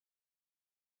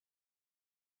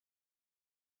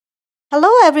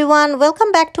Hello everyone, welcome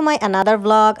back to my another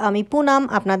blog. আমি পুনাম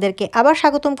আপনাদেরকে আবার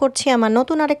স্বাগতম করছি আমার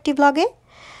নতুন আরেকটি ব্লগে।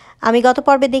 আমি গত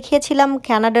পর্বে দেখিয়েছিলাম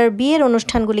কানাডার বিয়ের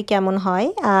অনুষ্ঠানগুলি কেমন হয়,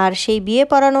 আর সেই বিয়ে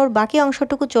পড়ানোর বাকি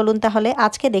অংশটুকু চলুন তাহলে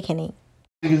আজকে দেখে নিই।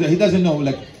 He doesn't know,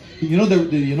 like,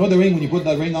 the ring when you put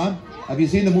that ring on. Have you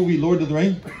seen the movie Lord of the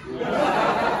Ring?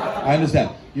 I understand.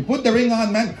 You put the ring on,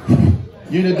 man.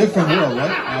 You're in a different world,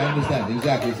 right? I understand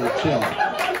exactly. So chill.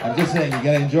 I'm just saying you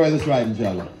gotta enjoy this ride,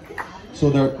 inshallah. So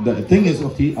the thing is,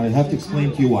 Ukhti, I have to explain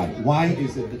to you why. Why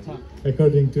is it the time?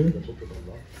 According to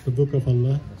the Book of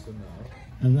Allah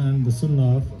and the Sunnah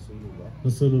of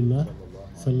Rasulullah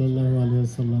sallallahu alaihi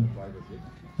wasallam,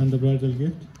 and the bridal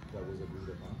gift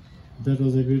that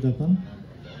was agreed upon,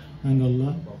 and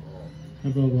Allah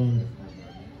above all,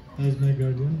 as my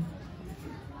guardian,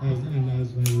 and as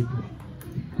my witness.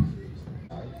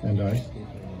 And I,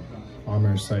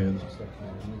 Amir Syed,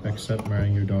 accept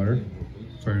marrying your daughter,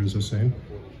 Fairuz Hussain,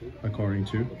 according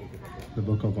to the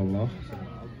Book of Allah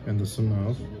and the Sunnah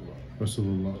of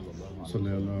Rasulullah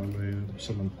sallallahu alaihi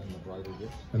wasallam,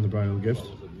 and the bridal gift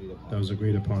that was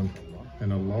agreed upon, and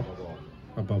Allah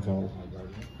above all,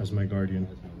 as my guardian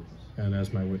and as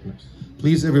my witness.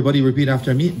 Please, everybody, repeat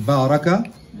after me. Baraka,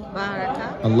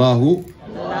 Allahu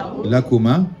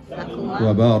lakuma,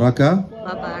 wa baraka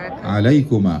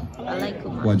alaykuma,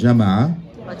 wa jama'a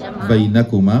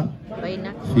baynakuma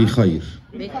fi khair.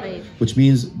 Which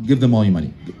means give them all your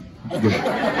money.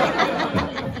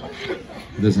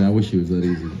 Listen, I wish it was that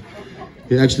easy.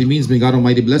 It actually means may God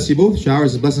Almighty bless you both,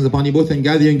 showers His blessings upon you both, and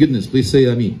gather you in goodness. Please say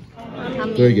Ameen.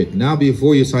 Very good. Now,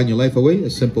 before you sign your life away,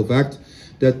 a simple fact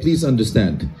that please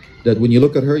understand that when you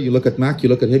look at her, you look at Mac, you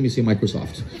look at him, you see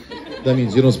Microsoft. That means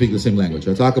you don't speak the same language.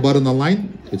 I talk about it online,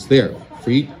 it's there,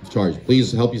 free of charge. Please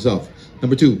help yourself.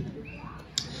 Number two,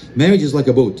 marriage is like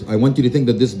a boat. I want you to think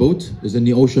that this boat is in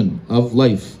the ocean of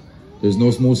life. There's no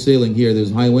smooth sailing here.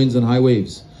 There's high winds and high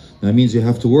waves. That means you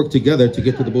have to work together to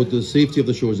get to the boat to the safety of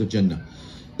the shores of Jannah.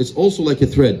 It's also like a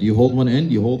thread. You hold one end,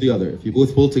 you hold the other. If you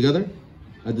both pull together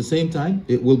at the same time,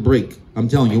 it will break. I'm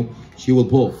telling you, she will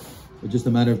pull. It's just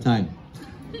a matter of time.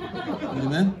 You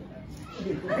the man?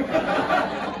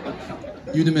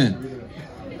 You the man.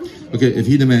 Okay, if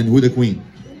he the man, who the queen?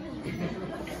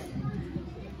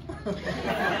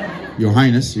 Your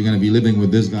Highness, you're going to be living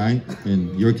with this guy in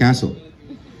your castle.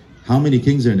 How many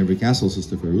kings are in every castle,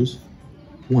 Sister Fairuz?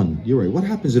 One. You're right. What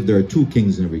happens if there are two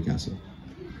kings in every castle?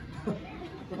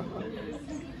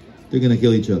 They're going to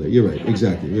kill each other. You're right.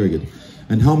 Exactly. Very good.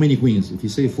 And how many queens? If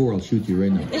you say four, I'll shoot you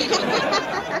right now.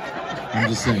 I'm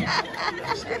just saying.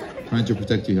 Just trying to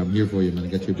protect you. I'm here for you. I'm going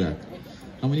to get your back.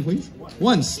 How many queens?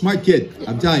 One. Smart kid.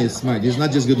 I'm telling you, smart. He's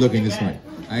not just good looking, he's smart.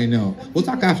 I know. We'll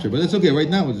talk after, but it's okay.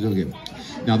 Right now, it's okay.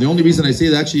 Now, the only reason I say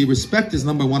that, actually, respect is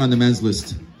number one on the man's list.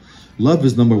 Love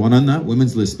is number one on the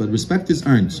women's list, but respect is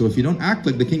earned. So if you don't act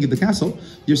like the king of the castle,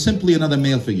 you're simply another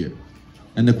male figure.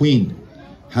 And the queen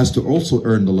has to also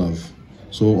earn the love.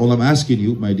 So all I'm asking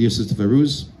you, my dear Sister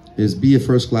Fairuz, is be a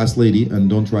first-class lady and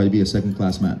don't try to be a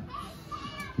second-class man.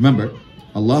 Remember,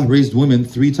 Allah raised women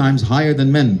 3 times higher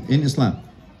than men in Islam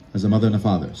as a mother and a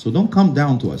father. So don't come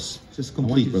down to us. Just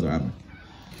complete, Brother Amr.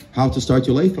 How to start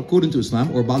your life according to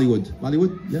Islam or Bollywood.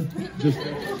 Bollywood? Yeah. Just,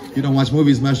 you don't watch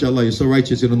movies, mashallah. You're so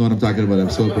righteous, you don't know what I'm talking about. I'm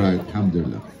so proud.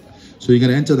 Alhamdulillah. So you're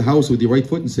going to enter the house with your right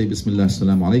foot and say Bismillah,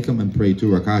 Assalamu alaikum, and pray 2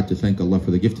 rak'at to thank Allah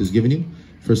for the gift He's given you.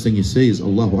 First thing you say is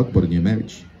Allahu Akbar in your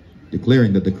marriage,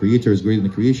 declaring that the Creator is greater than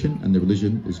the creation and the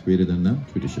religion is greater than the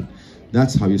tradition.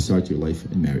 That's how you start your life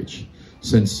in marriage.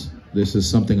 Since this is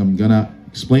something I'm going to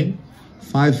explain,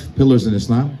 5 pillars in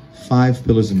Islam, 5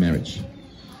 pillars in marriage.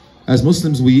 As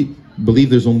Muslims, we believe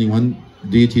there's only one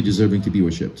deity deserving to be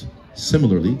worshipped.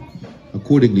 Similarly,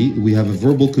 accordingly, we have a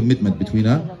verbal commitment between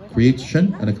a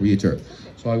creation and a creator.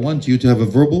 So I want you to have a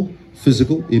verbal,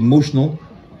 physical, emotional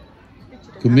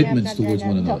commitments towards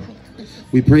one another.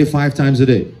 We pray 5 times a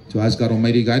day to ask God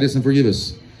Almighty guide us and forgive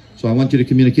us. So I want you to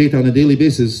communicate on a daily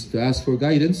basis to ask for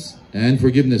guidance and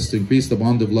forgiveness to increase the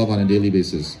bond of love on a daily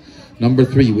basis. Number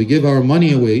 3, we give our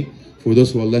money away for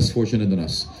those who are less fortunate than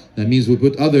us. That means we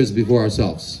put others before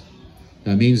ourselves.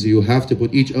 That means you have to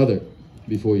put each other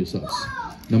before yourselves.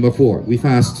 Number 4, we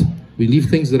fast. We leave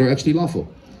things that are actually lawful.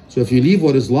 So if you leave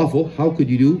what is lawful, how could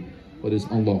you do what is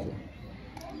unlawful?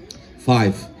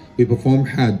 5, we perform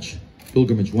Hajj,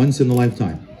 pilgrimage, once in a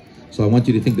lifetime. So I want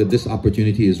you to think that this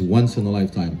opportunity is once in a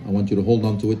lifetime. I want you to hold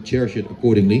on to it, cherish it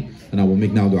accordingly, and I will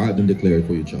make now dua and declare it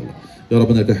for you, inshallah. Ya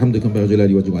Rabbana laka alhamdu kama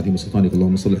jalaali wa jamaati wa sultanika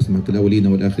Allahumma salli ala sayyidina al-awwalin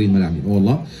wal akhirin wal amin. Oh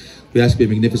Allah, We ask you a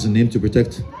magnificent name to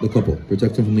protect the couple,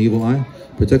 protect them from the evil eye,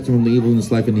 protect them from the evil in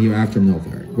this life and the hereafter in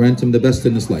hellfire. Grant them the best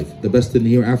in this life, the best in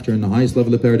the hereafter, in the highest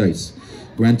level of paradise.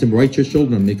 Grant them righteous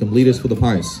children, make them leaders for the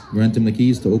pious. Grant them the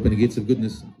keys to open the gates of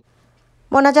goodness.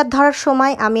 মোনাজাত ধরার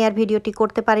সময় আমি আর ভিডিওটি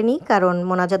করতে পারিনি, কারণ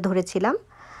মোনাজাত ধরেছিলাম।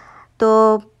 তো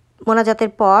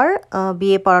মোনাজাতের পর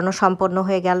বিয়ে পড়ানো সম্পন্ন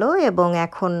হয়ে গেল এবং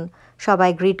এখন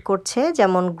সবাই গ্রিট করছে,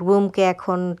 যেমন গ্রুমকে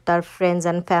এখন তার ফ্রেন্ডস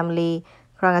অ্যান্ড ফ্যামিলি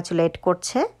কংগ্রাচুলেট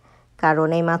করছে, কারণ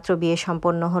এইমাত্র বিয়ে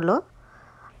সম্পন্ন হলো।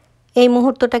 এই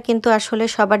মুহূর্তটা কিন্তু আসলে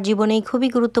সবার জীবনেই খুবই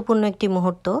গুরুত্বপূর্ণ একটি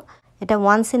মুহূর্ত। এটা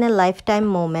once in a life time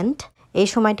moment. এই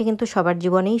সময়টি কিন্তু সবার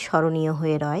জীবনেই স্মরণীয়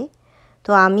হয়ে রয়।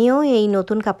 তো আমিও এই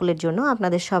নতুন কাপলের জন্য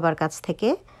আপনাদের সবার কাছ থেকে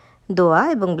দোয়া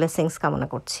এবং ব্লেসিংস কামনা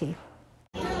করছি।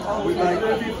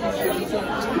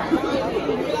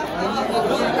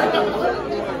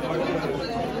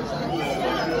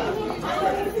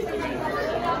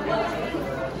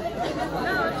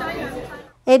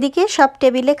 এদিকে সব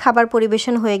টেবিলে খাবার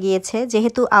পরিবেশন হয়ে গিয়েছে।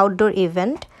 যেহেতু আউটডোর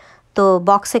ইভেন্ট, তো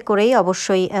বক্সে করেই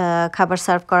অবশ্যই খাবার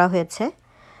সার্ভ করা হয়েছে।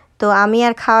 তো আমি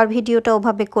আর খাওয়ার ভিডিওটা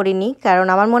ওভাবে করিনি, কারণ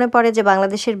আমার মনে পড়ে যে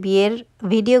বাংলাদেশের বিয়ের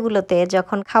ভিডিওগুলোতে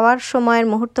যখন খাওয়ার সময়ের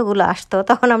মুহূর্তগুলো আসতো,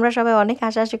 তখন আমরা সবাই অনেক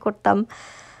হাসাহাসি করতাম,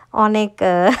 অনেক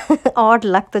অড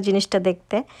লাগতো জিনিসটা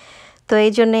দেখতে। তো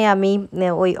এই জন্যেই আমি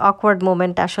ওই অকওয়ার্ড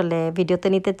মোমেন্ট আসলে ভিডিওতে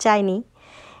নিতে চাইনি।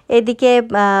 এদিকে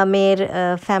মেয়ের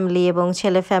ফ্যামিলি এবং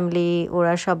ছেলে ফ্যামিলি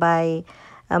ওরা সবাই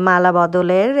মালা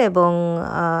বদলের এবং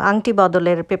আংটি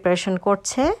বদলের প্রিপারেশন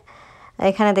করছে।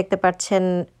 এখানে দেখতে পাচ্ছেন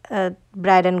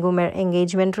bride and গ্রুমের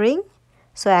engagement ring.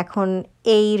 So এখন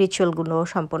এই রিচুয়ালগুলো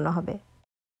সম্পন্ন হবে।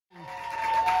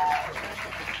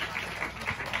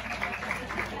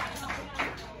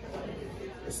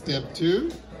 Step 2.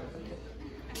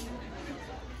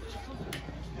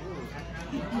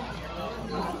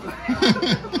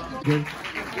 Good.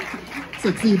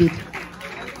 Succeeded.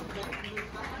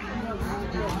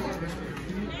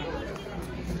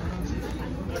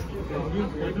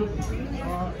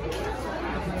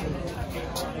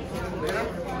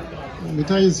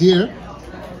 Mithai is here.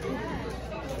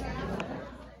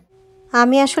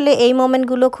 আমি আসলে এই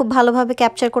মোমেন্টগুলো খুব ভালোভাবে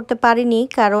ক্যাপচার করতে পারিনি,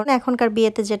 কারণ এখনকার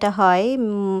বিয়েতে যেটা হয়,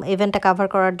 ইভেন্টটা কভার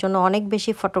করার জন্য অনেক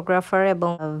বেশি ফটোগ্রাফার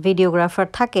এবং ভিডিওগ্রাফার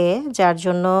থাকে, যার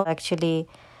জন্য অ্যাকচুয়ালি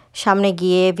সামনে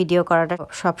গিয়ে ভিডিও করাটা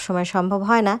সবসময় সম্ভব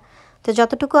হয় না। তো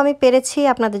যতটুকু আমি পেরেছি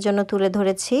আপনাদের জন্য তুলে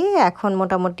ধরেছি। এখন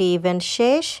মোটামুটি ইভেন্ট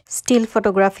শেষ, স্টিল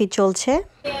ফটোগ্রাফি চলছে।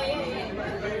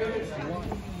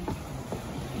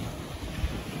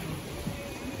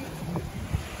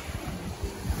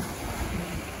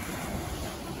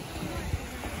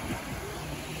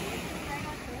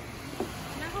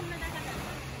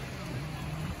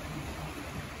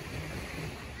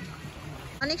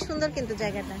 অনেক সুন্দর কিন্তু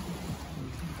জায়গাটা।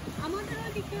 আমাদের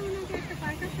ওদিকে ওনাকে একটা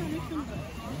পার্ক আছে, অনেক সুন্দর।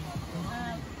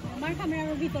 আমার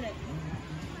ক্যামেরার ভিতরে।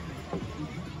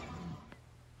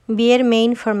 বিয়ের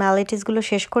মেইন ফর্মালিটিসগুলো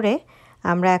শেষ করে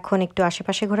আমরা এখন একটু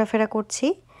আশেপাশে ঘোরাফেরা করছি।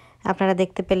 আপনারা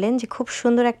দেখতে পেলেন যে খুব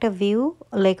সুন্দর একটা ভিউ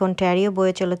লেক অন্টারিও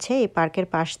বয়ে চলেছে এই পার্কের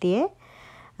পাশ দিয়ে।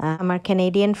 আমার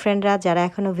ক্যানেডিয়ান ফ্রেন্ডরা যারা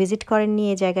এখনও ভিজিট করেননি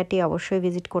এই জায়গাটি, অবশ্যই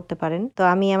ভিজিট করতে পারেন। তো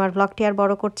আমি আমার ব্লগটি আর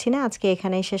বড় করছি না, আজকে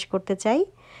এখানেই শেষ করতে চাই।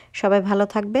 সবাই ভালো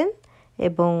থাকবেন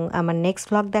এবং আমার নেক্সট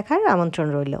ব্লগ দেখার আমন্ত্রণ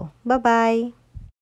রইল। Bye bye.